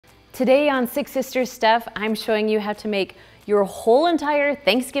Today on Six Sisters Stuff, I'm showing you how to make your whole entire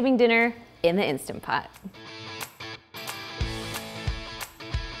Thanksgiving dinner in the Instant Pot.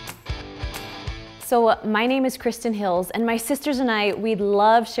 So my name is Kristen Hills, and my sisters and I, we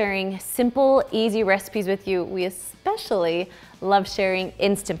love sharing simple, easy recipes with you. We especially love sharing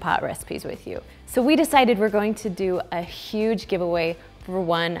Instant Pot recipes with you. So we decided we're going to do a huge giveaway for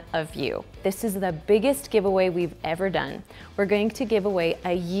one of you. This is the biggest giveaway we've ever done. We're going to give away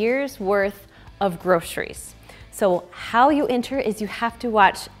a year's worth of groceries. So how you enter is you have to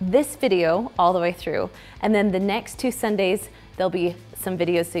watch this video all the way through, and then the next 2 Sundays, there'll be some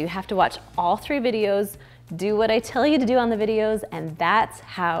videos, so you have to watch all 3 videos, do what I tell you to do on the videos, and that's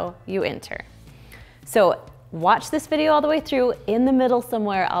how you enter. So watch this video all the way through. In the middle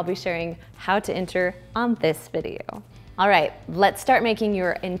somewhere, I'll be sharing how to enter on this video. All right, let's start making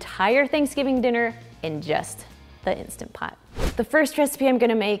your entire Thanksgiving dinner in just the Instant Pot. The first recipe I'm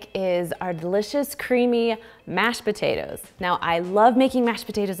gonna make is our delicious, creamy mashed potatoes. Now, I love making mashed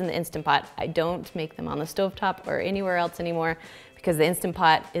potatoes in the Instant Pot. I don't make them on the stovetop or anywhere else anymore because the Instant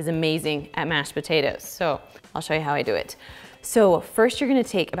Pot is amazing at mashed potatoes. So I'll show you how I do it. So first you're gonna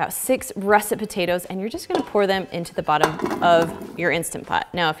take about 6 russet potatoes and you're just gonna pour them into the bottom of your Instant Pot.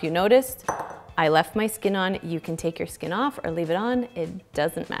 Now, if you noticed, I left my skin on. You can take your skin off or leave it on. It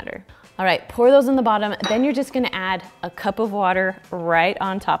doesn't matter. All right, pour those in the bottom. Then you're just gonna add a cup of water right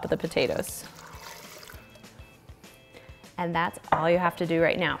on top of the potatoes. And that's all you have to do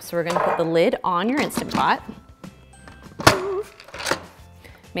right now. So we're gonna put the lid on your Instant Pot.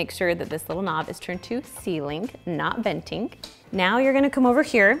 Make sure that this little knob is turned to sealing, not venting. Now you're gonna come over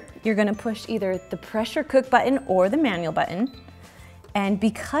here. You're gonna push either the pressure cook button or the manual button. And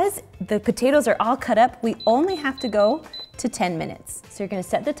because the potatoes are all cut up, we only have to go to 10 minutes. So you're gonna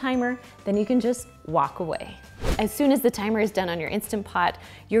set the timer, then you can just walk away. As soon as the timer is done on your Instant Pot,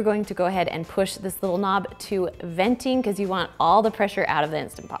 you're going to go ahead and push this little knob to venting because you want all the pressure out of the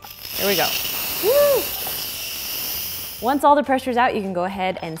Instant Pot. There we go. Woo! Once all the pressure's out, you can go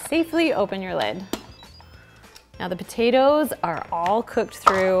ahead and safely open your lid. Now the potatoes are all cooked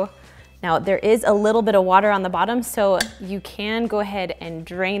through. Now there is a little bit of water on the bottom, so you can go ahead and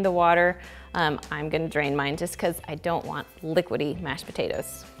drain the water. I'm gonna drain mine just because I don't want liquidy mashed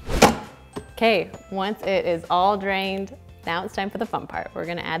potatoes. Okay, once it is all drained, now it's time for the fun part. We're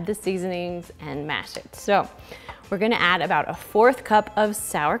gonna add the seasonings and mash it. So we're gonna add about a 1/4 cup of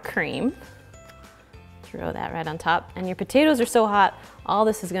sour cream. Throw that right on top. And your potatoes are so hot, all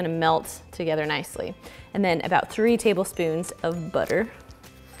this is gonna melt together nicely. And then about 3 tablespoons of butter.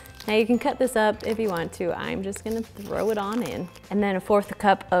 Now you can cut this up if you want to. I'm just gonna throw it on in. And then a 1/4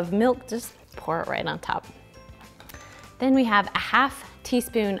 cup of milk, just pour it right on top. Then we have a 1/2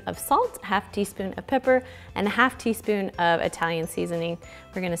 teaspoon of salt, a 1/2 teaspoon of pepper, and a 1/2 teaspoon of Italian seasoning.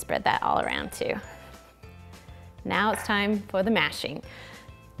 We're gonna spread that all around too. Now it's time for the mashing.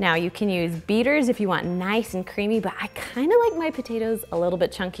 Now you can use beaters if you want nice and creamy, but I kinda like my potatoes a little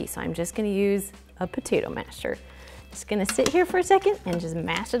bit chunky, so I'm just gonna use a potato masher. Just gonna sit here for a second and just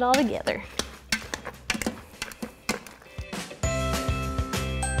mash it all together.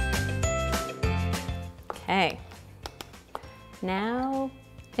 Okay, now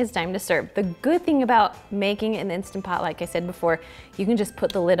it's time to serve. The good thing about making an Instant Pot, like I said before, you can just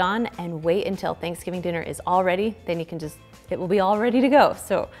put the lid on and wait until Thanksgiving dinner is all ready. Then you can just, it will be all ready to go.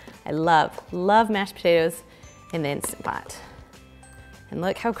 So I love mashed potatoes in the Instant Pot. And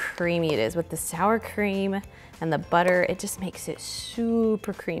look how creamy it is with the sour cream and the butter. It just makes it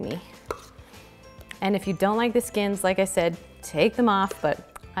super creamy. And if you don't like the skins, like I said, take them off, but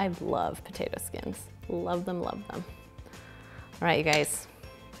I love potato skins. Love them, love them. All right, you guys,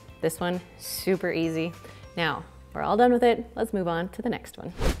 this one, super easy. Now, we're all done with it. Let's move on to the next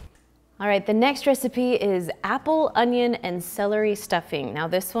one. All right, the next recipe is apple, onion, and celery stuffing. Now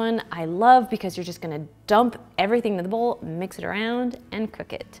this one I love because you're just gonna dump everything in the bowl, mix it around, and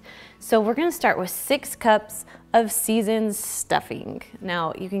cook it. So we're gonna start with 6 cups of seasoned stuffing.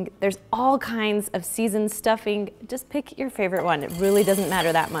 Now there's all kinds of seasoned stuffing. Just pick your favorite one. It really doesn't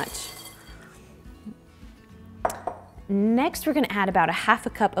matter that much. Next, we're gonna add about a 1/2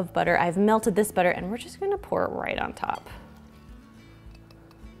 cup of butter. I've melted this butter and we're just gonna pour it right on top.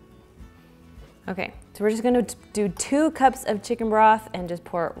 Okay, so we're just gonna do 2 cups of chicken broth and just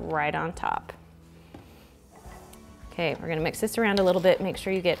pour it right on top. Okay, we're gonna mix this around a little bit. Make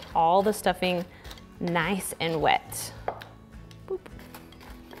sure you get all the stuffing nice and wet. Boop.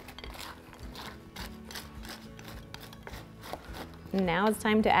 Now it's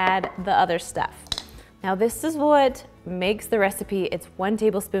time to add the other stuff. Now this is what makes the recipe. It's 1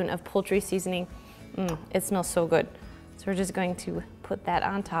 tablespoon of poultry seasoning. It smells so good. So we're just going to put that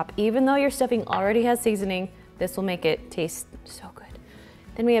on top. Even though your stuffing already has seasoning, this will make it taste so good.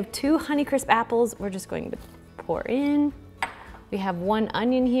 Then we have 2 Honeycrisp apples. We're just going to pour in. We have 1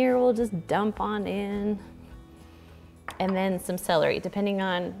 onion here, we'll just dump on in. And then some celery. Depending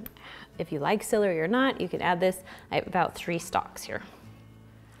on if you like celery or not, you can add this. I have about 3 stalks here.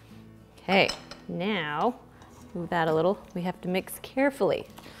 Okay, now move that a little. We have to mix carefully,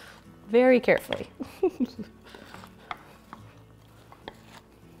 very carefully.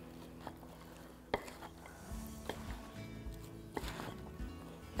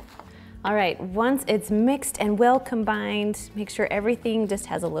 All right, once it's mixed and well combined, make sure everything just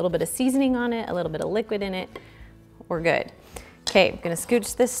has a little bit of seasoning on it, a little bit of liquid in it. We're good. Okay, I'm gonna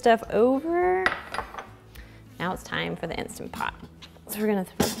scooch this stuff over. Now it's time for the Instant Pot. So we're gonna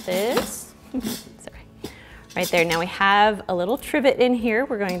throw this, sorry, right there. Now we have a little trivet in here.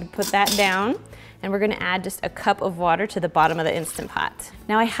 We're going to put that down, and we're gonna add just a cup of water to the bottom of the Instant Pot.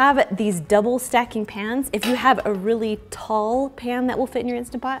 Now I have these double stacking pans. If you have a really tall pan that will fit in your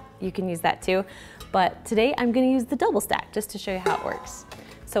Instant Pot, you can use that too. But today I'm gonna use the double stack just to show you how it works.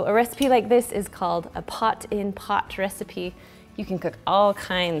 So a recipe like this is called a pot-in-pot recipe. You can cook all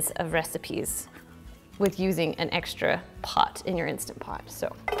kinds of recipes with using an extra pot in your Instant Pot.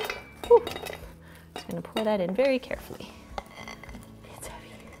 So, whew, just gonna pour that in very carefully. It's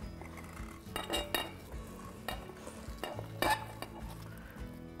heavy.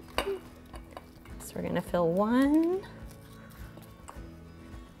 So we're gonna fill 1.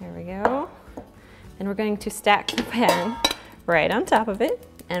 There we go. And we're going to stack the pan right on top of it,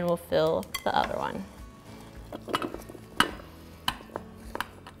 and we'll fill the other one.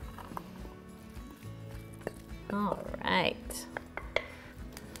 All right.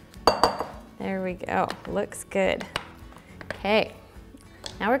 There we go. Looks good. Okay.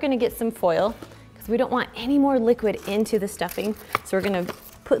 Now we're going to get some foil because we don't want any more liquid into the stuffing. So we're going to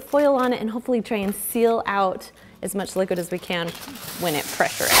put foil on it and hopefully try and seal out as much liquid as we can when it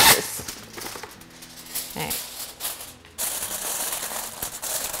pressurizes. Okay.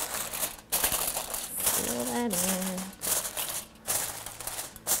 Seal that in.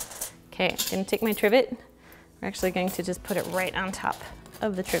 Okay, I'm going to take my trivet. We're actually going to just put it right on top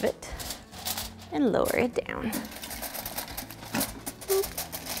of the trivet and lower it down.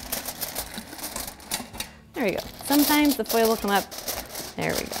 There we go. Sometimes the foil will come up.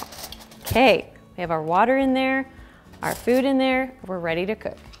 There we go. Okay, we have our water in there, our food in there. We're ready to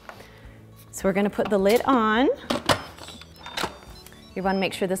cook. So we're gonna put the lid on. You wanna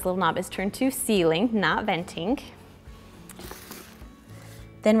make sure this little knob is turned to sealing, not venting.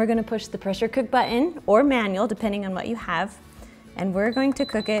 Then we're gonna push the pressure cook button or manual, depending on what you have. And we're going to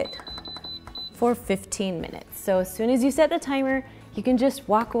cook it for 15 minutes. So as soon as you set the timer, you can just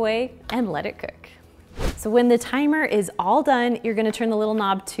walk away and let it cook. So when the timer is all done, you're gonna turn the little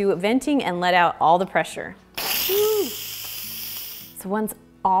knob to venting and let out all the pressure. So once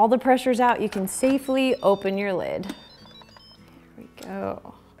all the pressure's out, you can safely open your lid. There we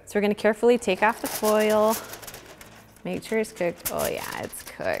go. So we're gonna carefully take off the foil. Make sure it's cooked. Oh yeah, it's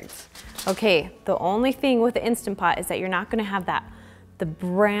cooked. Okay, the only thing with the Instant Pot is that you're not gonna have the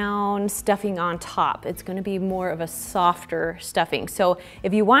brown stuffing on top. It's gonna be more of a softer stuffing. So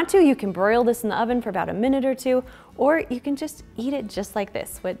if you want to, you can broil this in the oven for about a minute or 2, or you can just eat it just like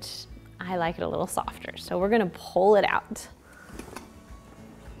this, which I like it a little softer. So we're gonna pull it out.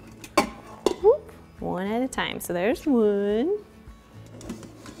 Whoop, one at a time. So there's one.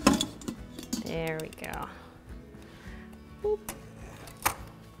 There we go. Whoop.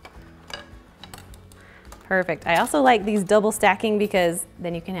 Perfect. I also like these double stacking because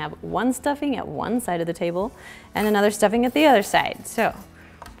then you can have one stuffing at one side of the table and another stuffing at the other side. So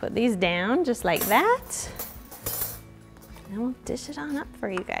put these down just like that, and we'll dish it on up for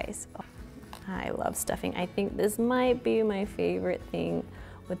you guys. Oh, I love stuffing. I think this might be my favorite thing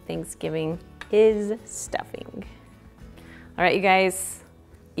with Thanksgiving is stuffing. All right, you guys,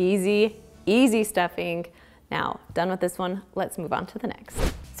 easy, easy stuffing. Now, done with this one, let's move on to the next.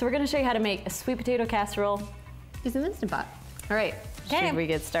 So we're gonna show you how to make a sweet potato casserole using the Instant Pot. All right, should we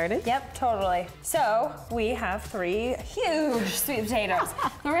get started? Yep, totally. So we have 3 huge sweet potatoes.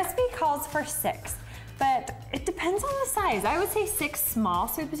 The recipe calls for 6, but it depends on the size. I would say 6 small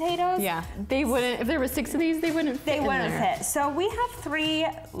sweet potatoes. Yeah, they wouldn't, if there were 6 of these, they wouldn't fit in there. They wouldn't fit. So we have 3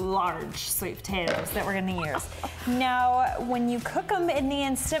 large sweet potatoes that we're gonna use. Now, when you cook them in the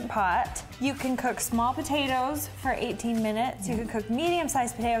Instant Pot, you can cook small potatoes for 18 minutes. You can cook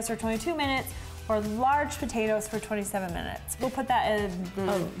medium-sized potatoes for 22 minutes, or large potatoes for 27 minutes. We'll put that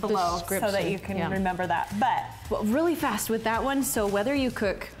in below so that you can remember that. But well, really fast with that one, so whether you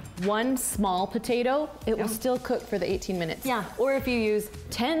cook one small potato, it will still cook for the 18 minutes. Yeah. Or if you use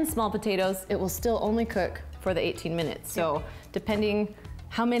 10 small potatoes, it will still only cook for the 18 minutes. So depending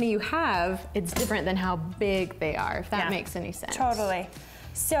how many you have, it's different than how big they are, if that makes any sense. Totally.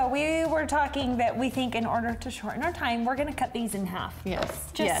 So we were talking that we think in order to shorten our time, we're gonna cut these in half. Yes.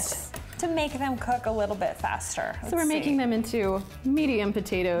 Just to make them cook a little bit faster. So we're making them into medium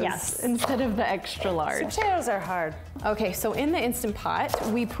potatoes instead of the extra large. Potatoes are hard. Okay, so in the Instant Pot,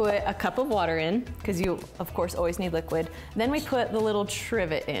 we put a cup of water in, because you, of course, always need liquid. Then we put the little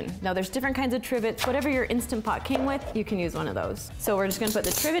trivet in. Now there's different kinds of trivets. Whatever your Instant Pot came with, you can use one of those. So we're just gonna put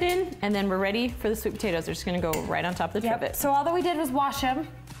the trivet in, and then we're ready for the sweet potatoes. They're just gonna go right on top of the trivet. So all that we did was wash them.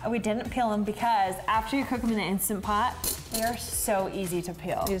 We didn't peel them because after you cook them in the Instant Pot, they are so easy to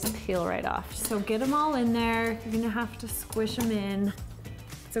peel. You just peel right off. So get them all in there. You're gonna have to squish them in.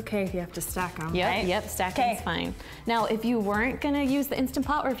 It's okay if you have to stack them, right? Yep, stacking is fine. Now, if you weren't gonna use the Instant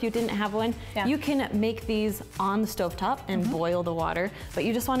Pot, or if you didn't have one, you can make these on the stovetop and boil the water, but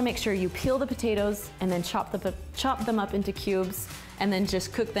you just wanna make sure you peel the potatoes and then chop them up into cubes, and then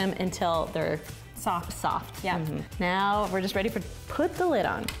just cook them until they're soft. Yeah. Now, we're just ready for put the lid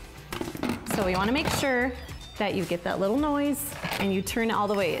on. So we wanna make sure that you get that little noise and you turn it all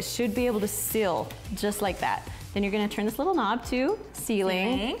the way. It should be able to seal just like that. Then you're gonna turn this little knob to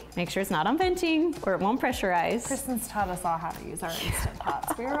sealing. Make sure it's not on venting or it won't pressurize. Kristen's taught us all how to use our Instant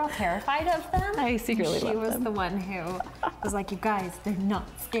Pots. We were all terrified of them. I secretly love them. She was the one who was like, you guys, they're not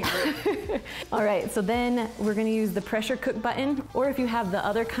scary. All right, so then we're gonna use the pressure cook button, or if you have the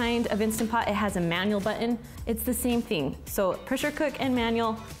other kind of Instant Pot, it has a manual button. It's the same thing. So pressure cook and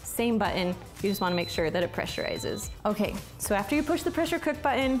manual, same button. You just wanna make sure that it pressurizes. Okay, so after you push the pressure cook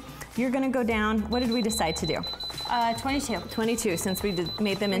button, you're gonna go down, what did we decide to do? 22. 22, since we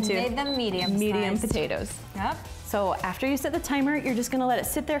made them into medium potatoes. Yep. So after you set the timer, you're just gonna let it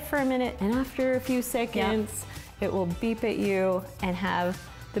sit there for a minute, and after a few seconds, it will beep at you and have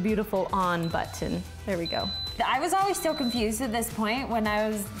the beautiful on button. There we go. I was always so confused at this point when I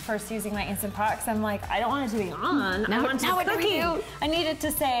was first using my Instant Pot, because I'm like, I don't want it to be on. I want it to be cooking. I need it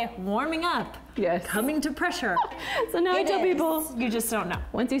to say warming up. Yes. Coming to pressure. So now I tell people, you just don't know.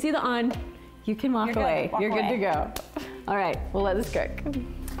 once you see the on, you can walk away. You're good to go. All right, we'll let this cook.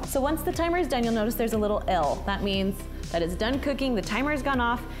 So once the timer is done, you'll notice there's a little L. That means that it's done cooking, the timer has gone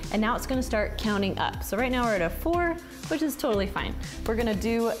off, and now it's gonna start counting up. So right now we're at a 4, which is totally fine. We're gonna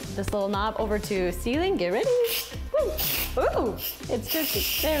do this little knob over to sealing. Get ready. Ooh, it's cooking.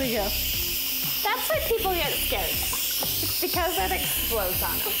 There we go. That's why people get scared. It's because it explodes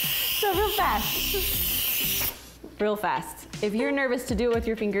on them. So real fast. Real fast. If you're nervous to do it with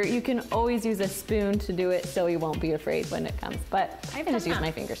your finger, you can always use a spoon to do it so you won't be afraid when it comes. But I can just use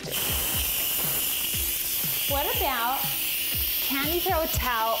my fingers too. What about, can you throw a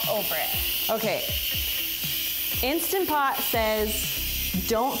towel over it? Okay. Instant Pot says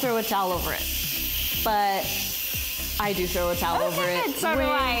don't throw a towel over it. But I do throw a towel over it. So do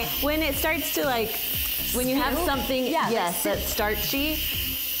I. When it starts to when you have something, that's starchy,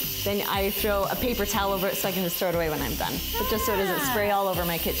 then I throw a paper towel over it so I can just throw it away when I'm done. But just so it doesn't spray all over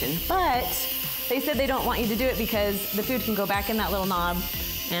my kitchen. But they said they don't want you to do it because the food can go back in that little knob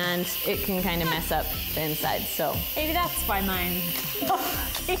and it can kind of mess up the inside, so. Maybe that's why mine.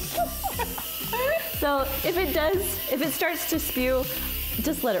 So if it starts to spew,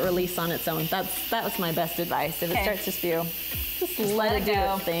 just let it release on its own. That's my best advice. If it starts to spew, just let it do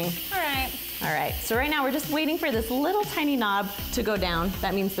its thing. All right, so right now we're just waiting for this little tiny knob to go down.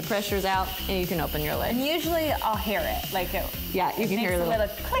 That means the pressure's out and you can open your lid. And usually I'll hear it, yeah, you can hear a little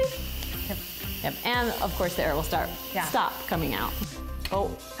click. Yep, and of course the air will stop coming out. Oh,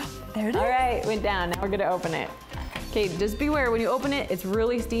 there it is. All right, went down, now we're gonna open it. Okay, just beware, when you open it, it's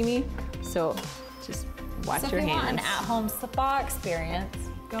really steamy, so just watch your hands. So if you want an at-home spa experience,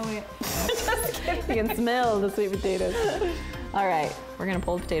 go in. Just kidding. You can smell the sweet potatoes. All right, we're gonna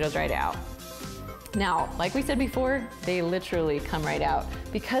pull the potatoes right out. Now, like we said before, they literally come right out.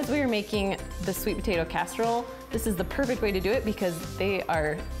 Because we are making the sweet potato casserole, this is the perfect way to do it because they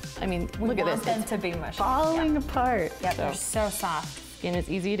are, I mean, look at this. We want them to be mushy. Falling apart. Yep, they're so soft. And it's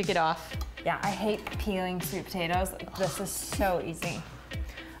easy to get off. Yeah, I hate peeling sweet potatoes. This is so easy.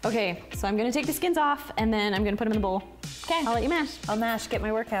 Okay, so I'm gonna take the skins off and then I'm gonna put them in the bowl. Okay. I'll let you mash. I'll mash, get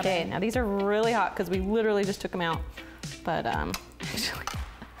my workout in. Okay, now these are really hot because we literally just took them out. But actually.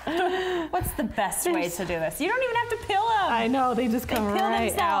 What's the best way to do this? You don't even have to peel them. I know, they just come right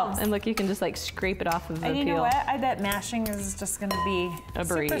themselves. out. And look, you can just scrape it off of the peel. And you know what? I bet mashing is just gonna be a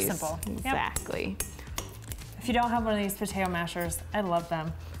breeze. super simple. Exactly. Yep. If you don't have one of these potato mashers, I love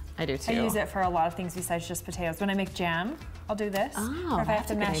them. I do too. I use it for a lot of things besides just potatoes. When I make jam, I'll do this. Oh, or if I have that's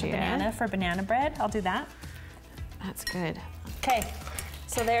to a good mash a idea. banana for banana bread, I'll do that. That's good. Okay,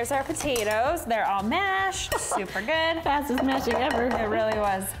 so there's our potatoes. They're all mashed, super good. Fastest mashing ever. It really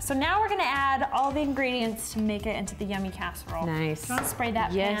was. So now we're gonna add all the ingredients to make it into the yummy casserole. Nice. Do you want to spray that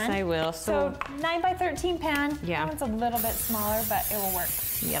pan? Yes, I will. So 9 by 13 pan. Yeah. That one's a little bit smaller, but it will work.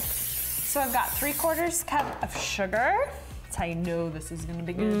 Yep. So I've got 3/4 cup of sugar. That's how you know this is gonna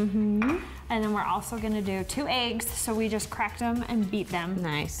be good. Mm-hmm. And then we're also gonna do 2 eggs. So we just cracked them and beat them.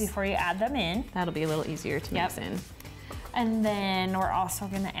 Nice. Before you add them in. That'll be a little easier to mix in. And then we're also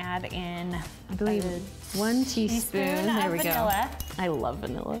gonna add in, I believe 1 teaspoon. There of we vanilla. go. I love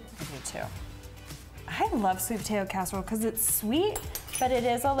vanilla. I do too. I love sweet potato casserole because it's sweet, but it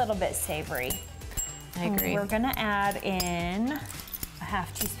is a little bit savory. I agree. And we're gonna add in a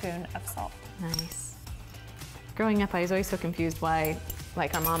 1/2 teaspoon of salt. Nice. Growing up, I was always so confused why,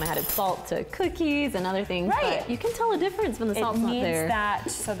 like, our mom added salt to cookies and other things. Right. But you can tell a difference when the salt's not there. It needs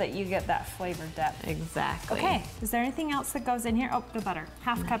that so that you get that flavor depth. Exactly. Okay, is there anything else that goes in here? Oh, the butter.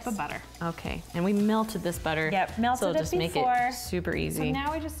 1/2 cup of butter. Okay, and we melted this butter. Yep, melted so it just make before. it super easy. So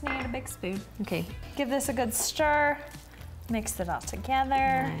now we just need a big spoon. Okay. Give this a good stir. Mix it all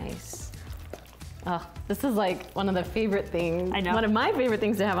together. Nice. Oh, this is like one of the favorite things. I know. One of my favorite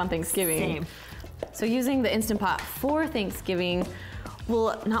things to have on Thanksgiving. Same. So using the Instant Pot for Thanksgiving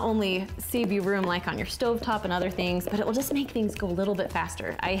will not only save you room like on your stovetop and other things, but it will just make things go a little bit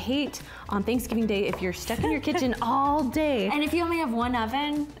faster. I hate on Thanksgiving Day if you're stuck in your kitchen all day. And if you only have one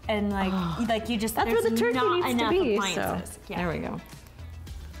oven and like you just, That's where the turkey not needs to enough be. appliances. So Yeah. there we go.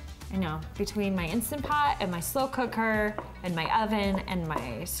 I know, between my Instant Pot and my slow cooker and my oven and my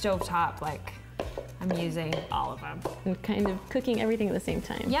stovetop, like I'm using all of them. And kind of cooking everything at the same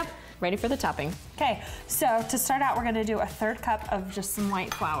time. Yep. Ready for the topping. Okay, so to start out, we're gonna do a 1/3 cup of just some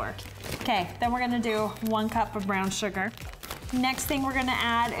white flour. Okay, then we're gonna do 1 cup of brown sugar. Next thing we're gonna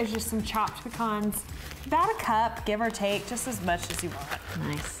add is just some chopped pecans. About a cup, give or take, just as much as you want.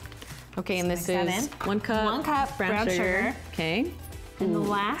 Nice. Okay, and this mix that is in. 1 cup, 1 cup brown sugar. Okay. And the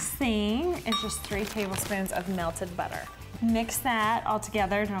last thing is just 3 tablespoons of melted butter. Mix that all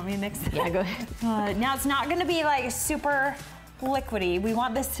together. Do you want me to mix it? Yeah, go ahead. Now it's not gonna be like super liquidy. We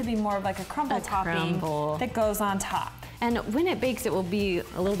want this to be more of like a crumble topping that goes on top. And when it bakes, it will be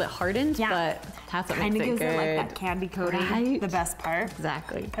a little bit hardened, but that's what Kind makes of it gives good. it like that candy coating, Right? the best part.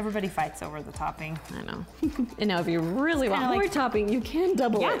 Exactly. Everybody fights over the topping. I know. And now if you really want kinda more like- topping, you can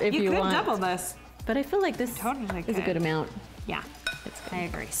double it if you could want. double this. But I feel like this Totally is a could. good amount. Yeah, It's good. I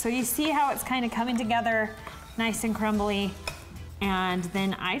agree. So you see how it's kind of coming together, nice and crumbly. And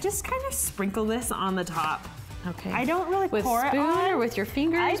then I just kind of sprinkle this on the top. Okay. I don't really with pour it spoon on. or with your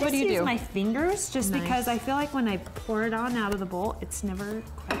fingers? I just what do you use do? my fingers just Nice. because I feel like when I pour it on out of the bowl, it's never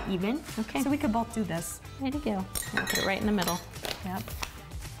quite even. Okay. So we could both do this. There you go. I'll put it right in the middle. Yep.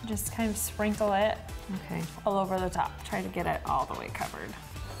 Just kind of sprinkle it Okay. all over the top. Try to get it all the way covered.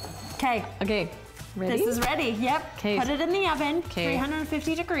 Okay. Okay. Ready? This is ready. Yep. 'Kay. Put it in the oven, 'Kay.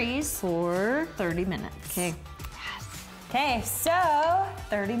 350 degrees, for 30 minutes. Okay. Okay, so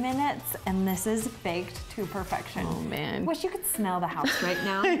 30 minutes and this is baked to perfection. Oh man. Wish you could smell the house right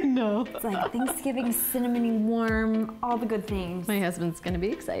now. I know. It's like Thanksgiving, cinnamony, warm, all the good things. My husband's gonna be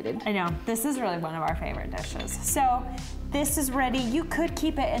excited. I know, this is really one of our favorite dishes. So this is ready. You could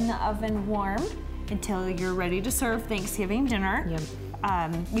keep it in the oven warm until you're ready to serve Thanksgiving dinner.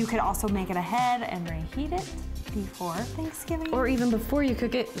 Yep. You could also make it ahead and reheat it before Thanksgiving. Or even before you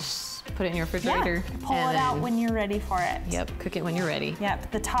cook it, just put it in your refrigerator. Yeah, pull and it out then- when you're ready for it. Yep, cook it when you're ready.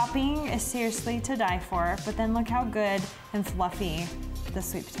 Yep, the topping is seriously to die for, but then look how good and fluffy the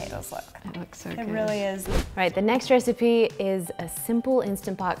sweet potatoes look. It looks so It good. really is. All right, the next recipe is a simple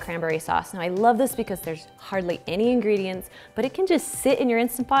Instant Pot cranberry sauce. Now I love this because there's hardly any ingredients, but it can just sit in your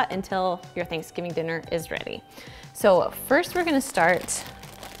Instant Pot until your Thanksgiving dinner is ready. So first we're gonna start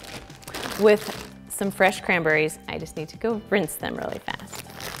with some fresh cranberries. I just need to go rinse them really fast.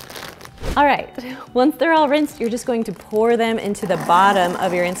 All right, once they're all rinsed, you're just going to pour them into the bottom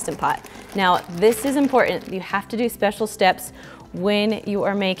of your Instant Pot. Now, this is important. You have to do special steps when you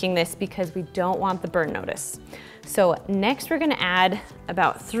are making this because we don't want the burn notice. So next we're gonna add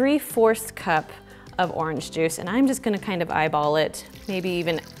about 3/4 cup of orange juice, and I'm just gonna kind of eyeball it. Maybe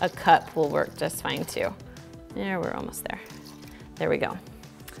even a cup will work just fine too. There, we're almost there. There we go.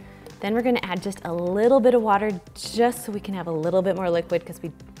 Then we're gonna add just a little bit of water just so we can have a little bit more liquid because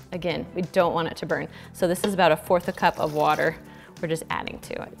again, we don't want it to burn. So this is about 1/4 cup of water we're just adding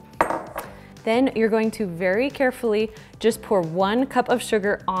to it. Then you're going to very carefully just pour 1 cup of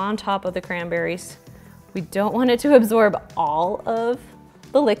sugar on top of the cranberries. We don't want it to absorb all of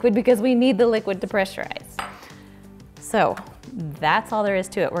the liquid because we need the liquid to pressurize. So that's all there is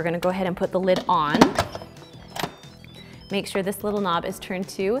to it. We're gonna go ahead and put the lid on. Make sure this little knob is turned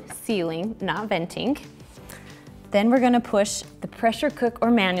to sealing, not venting. Then we're gonna push the pressure cook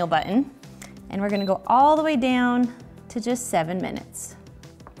or manual button, and we're gonna go all the way down to just 7 minutes.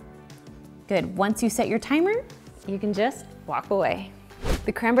 Good, once you set your timer, you can just walk away.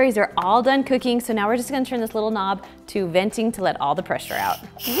 The cranberries are all done cooking, so now we're just gonna turn this little knob to venting to let all the pressure out.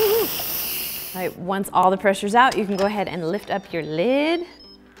 All right, once all the pressure's out, you can go ahead and lift up your lid.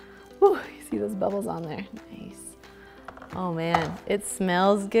 Ooh, you see those bubbles on there? Nice. Oh man, it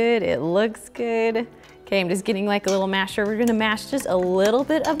smells good, it looks good. Okay, I'm just getting like a little masher. We're gonna mash just a little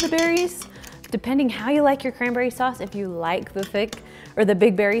bit of the berries. Depending how you like your cranberry sauce, if you like the thick or the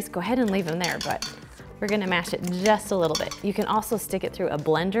big berries, go ahead and leave them there, but we're gonna mash it just a little bit. You can also stick it through a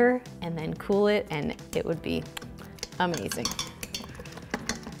blender and then cool it, and it would be amazing.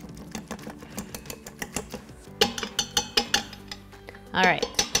 All right,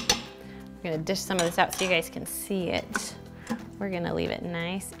 we're gonna dish some of this out so you guys can see it. We're gonna leave it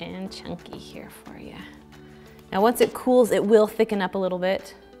nice and chunky here for you. Now once it cools, it will thicken up a little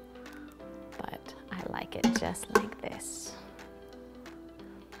bit, but I like it just like this.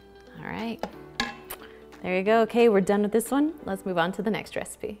 All right, there you go. Okay, we're done with this one. Let's move on to the next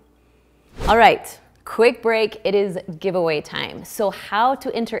recipe. All right, quick break, it is giveaway time. So how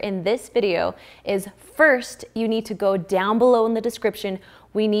to enter in this video is first, you need to go down below in the description.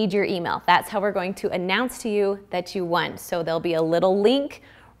 We need your email. That's how we're going to announce to you that you won. So there'll be a little link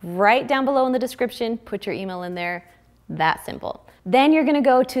right down below in the description. Put your email in there, that simple. Then you're gonna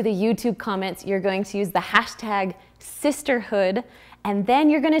go to the YouTube comments. You're going to use the hashtag sisterhood, and then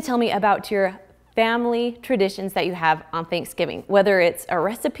you're gonna tell me about your family traditions that you have on Thanksgiving, whether it's a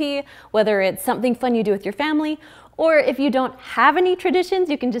recipe, whether it's something fun you do with your family, or if you don't have any traditions,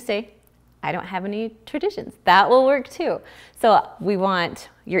 you can just say, I don't have any traditions. That will work too. So we want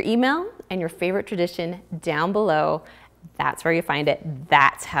your email and your favorite tradition down below. That's where you find it.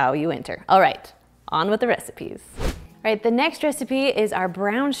 That's how you enter. All right, on with the recipes. All right, the next recipe is our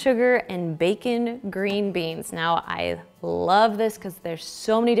brown sugar and bacon green beans. Now, I love this because there's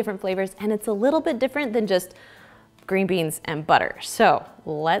so many different flavors, and it's a little bit different than just green beans and butter. So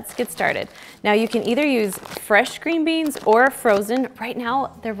let's get started. Now you can either use fresh green beans or frozen. Right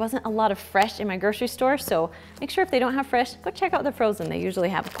now, there wasn't a lot of fresh in my grocery store, so make sure if they don't have fresh, go check out the frozen. They usually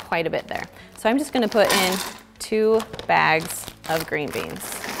have quite a bit there. So I'm just gonna put in 2 bags of green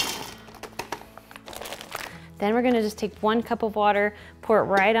beans. Then we're gonna just take 1 cup of water, pour it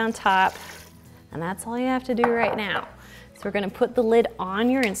right on top, and that's all you have to do right now. So we're gonna put the lid on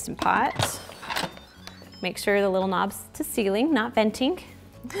your Instant Pot. Make sure the little knob's to sealing, not venting.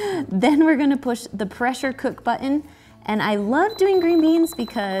 Then we're gonna push the pressure cook button. And I love doing green beans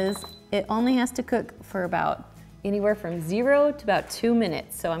because it only has to cook for about anywhere from 0 to about 2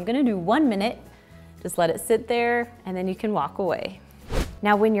 minutes. So I'm gonna do 1 minute, just let it sit there, and then you can walk away.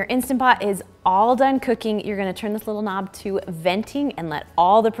 Now when your Instant Pot is all done cooking, you're gonna turn this little knob to venting and let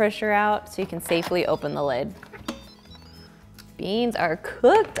all the pressure out so you can safely open the lid. Beans are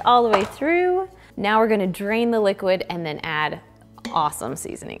cooked all the way through. Now we're gonna drain the liquid and then add awesome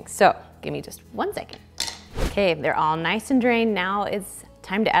seasoning. So give me just 1 second. Okay, they're all nice and drained. Now it's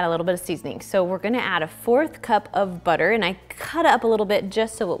time to add a little bit of seasoning. So we're gonna add a 1/4 cup of butter, and I cut it up a little bit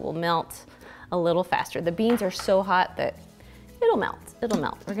just so it will melt a little faster. The beans are so hot that it'll melt, it'll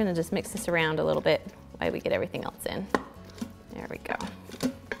melt. We're gonna just mix this around a little bit while we get everything else in. There we go.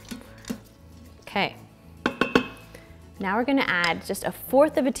 Okay. Now we're gonna add just a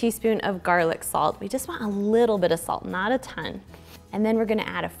 1/4 teaspoon of garlic salt. We just want a little bit of salt, not a ton. And then we're gonna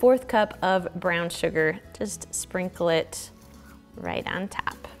add a 1/4 cup of brown sugar. Just sprinkle it right on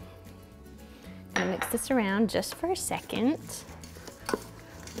top. I'm gonna mix this around just for a second.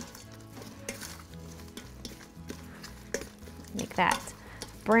 Make that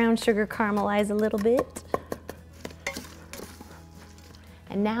brown sugar caramelize a little bit.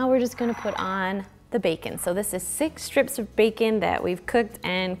 And now we're just gonna put on the bacon. So this is 6 strips of bacon that we've cooked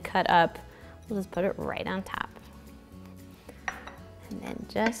and cut up. We'll just put it right on top. And then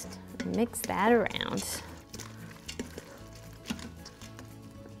just mix that around.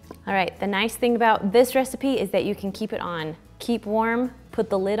 All right, the nice thing about this recipe is that you can keep it on, keep warm, put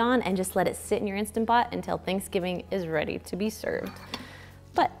the lid on, and just let it sit in your Instant Pot until Thanksgiving is ready to be served.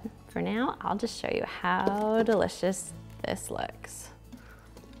 But for now, I'll just show you how delicious this looks.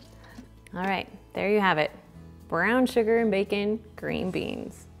 All right, there you have it. Brown sugar and bacon, green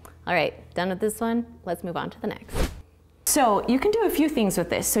beans. All right, done with this one. Let's move on to the next. So you can do a few things with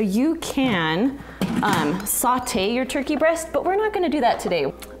this. So you can saute your turkey breast, but we're not gonna do that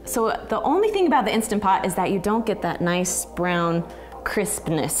today. So the only thing about the Instant Pot is that you don't get that nice brown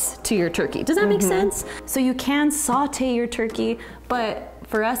crispness to your turkey. Does that make sense? So you can saute your turkey, but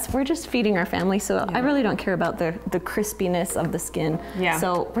for us, we're just feeding our family, so I really don't care about the crispiness of the skin. Yeah.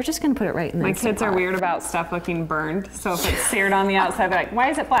 So we're just gonna put it right in the Instant Pot. My kids are weird about stuff looking burned, so if it's seared on the outside, they're like, why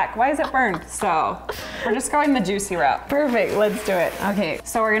is it black? Why is it burned? So we're just going the juicy route. Perfect, let's do it. Okay,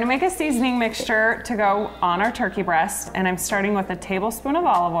 so we're gonna make a seasoning mixture to go on our turkey breast, and I'm starting with a tablespoon of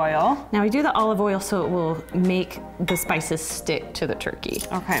olive oil. Now we do the olive oil so it will make the spices stick to the turkey.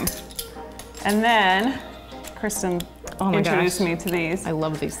 Okay. And then, Kristen introduced me to these. I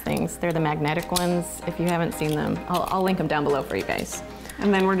love these things. They're the magnetic ones. If you haven't seen them, I'll link them down below for you guys.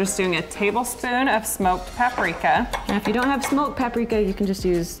 And then we're just doing a tablespoon of smoked paprika. Now if you don't have smoked paprika, you can just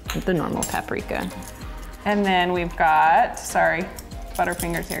use the normal paprika. And then we've got, sorry,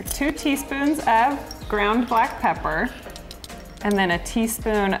 butterfingers here, 2 teaspoons of ground black pepper, and then a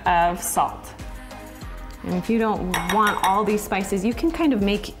teaspoon of salt. And if you don't want all these spices, you can kind of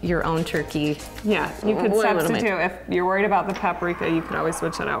make your own turkey. Yeah, you could substitute. If you're worried about the paprika, you could always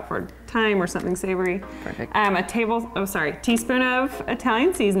switch that out for thyme or something savory. Perfect. Teaspoon of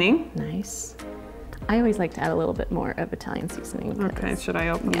Italian seasoning. Nice. I always like to add a little bit more of Italian seasoning. Okay, should I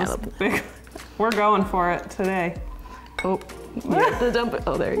open this big? We're going for it today. Oh, you have to dump it.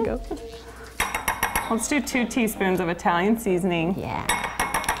 Oh, there you go. Let's do 2 teaspoons of Italian seasoning. Yeah.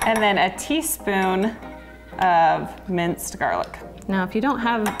 And then a teaspoon of minced garlic. Now, if you don't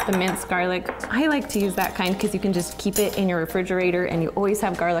have the minced garlic, I like to use that kind because you can just keep it in your refrigerator and you always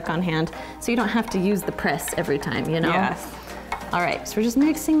have garlic on hand, so you don't have to use the press every time, you know? Yes. All right, so we're just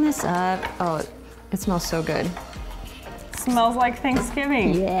mixing this up. Oh, it smells so good. Smells like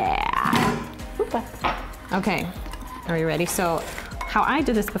Thanksgiving. Yeah. Okay, are you ready? So, how I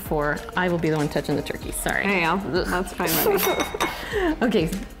did this before, I will be the one touching the turkey, sorry. Yeah, that's fine with me. Okay,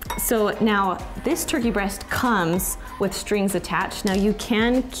 so now this turkey breast comes with strings attached. Now you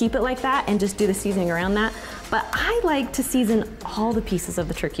can keep it like that and just do the seasoning around that, but I like to season all the pieces of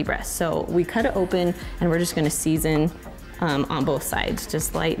the turkey breast. So we cut it open and we're just gonna season on both sides.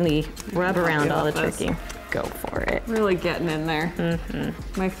 Just lightly rub around all the turkey. Go for it. Really getting in there.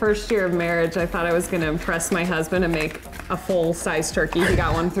 My first year of marriage, I thought I was gonna impress my husband and make a full-size turkey. He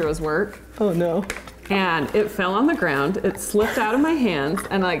got one through his work. Oh no. And it fell on the ground, it slipped out of my hands,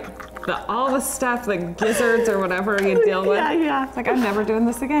 and like all the stuff, the gizzards or whatever you deal with. Yeah. It's like, I'm never doing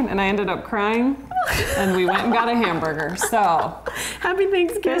this again. And I ended up crying, and we went and got a hamburger. So, happy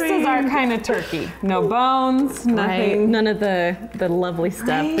Thanksgiving. This is our kind of turkey. No bones, nothing. Right. None of the lovely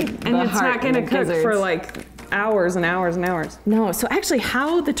stuff. Right? And it's not gonna cook for like hours and hours and hours. No, so actually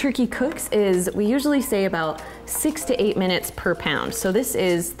how the turkey cooks is we usually say about 6 to 8 minutes per pound. So this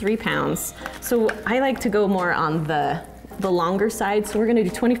is 3 pounds. So I like to go more on the longer side. So we're gonna do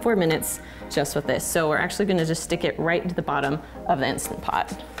 24 minutes just with this. So we're actually gonna just stick it right into the bottom of the Instant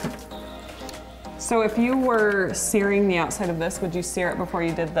Pot. So if you were searing the outside of this, would you sear it before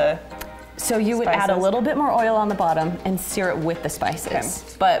you did the So you would add a little bit more oil on the bottom and sear it with the spices.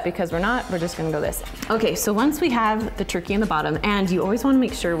 Okay. But because we're not, we're just gonna go this. Okay, so once we have the turkey in the bottom, and you always wanna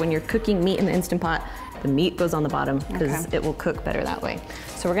make sure when you're cooking meat in the Instant Pot, the meat goes on the bottom because it will cook better that way.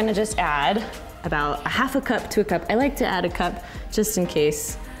 So we're gonna just add about 1/2 cup to a cup. I like to add a cup just in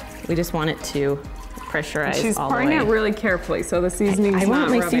case we just want it to pressurize She's all the way. pouring it really carefully so the seasoning's not I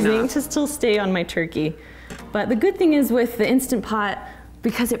want my rubbing seasoning off. to still stay on my turkey. But the good thing is with the Instant Pot,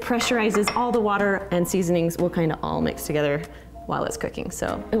 because it pressurizes, all the water and seasonings will kind of all mix together while it's cooking,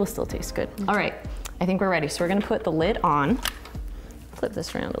 so it will still taste good. All right, I think we're ready. So we're gonna put the lid on. Flip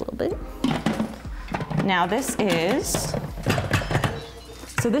this around a little bit. Now this is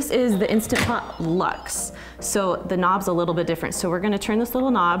the Instant Pot Luxe. So the knob's a little bit different. So we're gonna turn this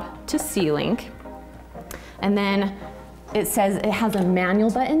little knob to C-Link, and then it says it has a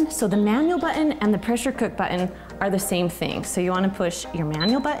manual button. So the manual button and the pressure cook button are the same thing. So you wanna push your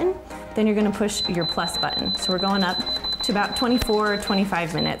manual button, then you're gonna push your plus button. So we're going up to about 24 or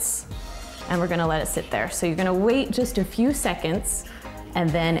 25 minutes, and we're gonna let it sit there. So you're gonna wait just a few seconds, and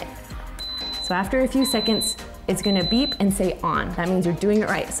then, so after a few seconds, it's gonna beep and say on. That means you're doing it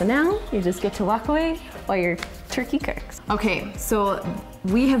right. So now you just get to walk away while your turkey cooks. Okay, so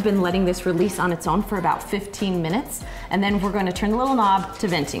we have been letting this release on its own for about 15 minutes, and then we're gonna turn the little knob to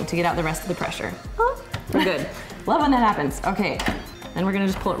venting to get out the rest of the pressure. Oh, we're good. Love when that happens. Okay, then we're gonna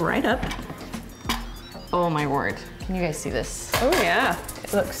just pull it right up. Oh my word. Can you guys see this? Oh yeah.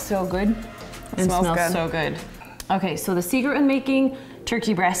 It looks so good. It smells good. so good. Okay, so the secret in making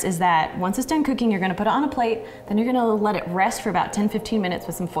turkey breast is that once it's done cooking, you're gonna put it on a plate, then you're gonna let it rest for about 10-15 minutes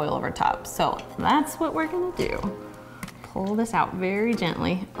with some foil over top. So that's what we're gonna do. Pull this out very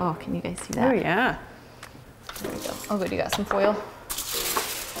gently. Oh, can you guys see that? Oh yeah. There we go. Oh good, you got some foil.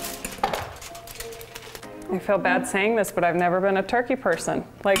 I feel bad saying this, but I've never been a turkey person.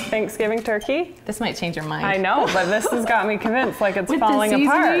 Like Thanksgiving turkey. This might change your mind. I know, but this has got me convinced like it's With falling the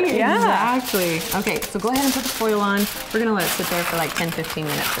apart. seasoning? Yeah. Exactly. Okay, so go ahead and put the foil on. We're gonna let it sit there for like 10-15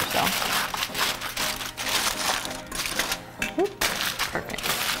 minutes or so. Perfect.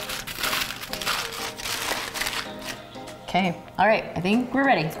 Okay, all right, I think we're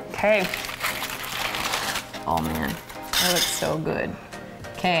ready. Okay. Oh man, that looks so good.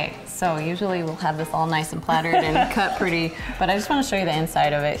 Okay, so usually we'll have this all nice and plattered and cut pretty, but I just want to show you the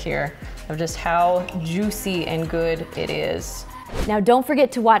inside of it here, of just how juicy and good it is. Now don't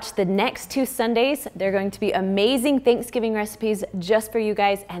forget to watch the next 2 Sundays. They're going to be amazing Thanksgiving recipes just for you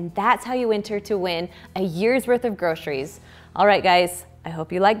guys, and that's how you enter to win a year's worth of groceries. All right guys, I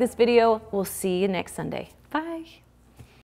hope you like this video. We'll see you next Sunday. Bye.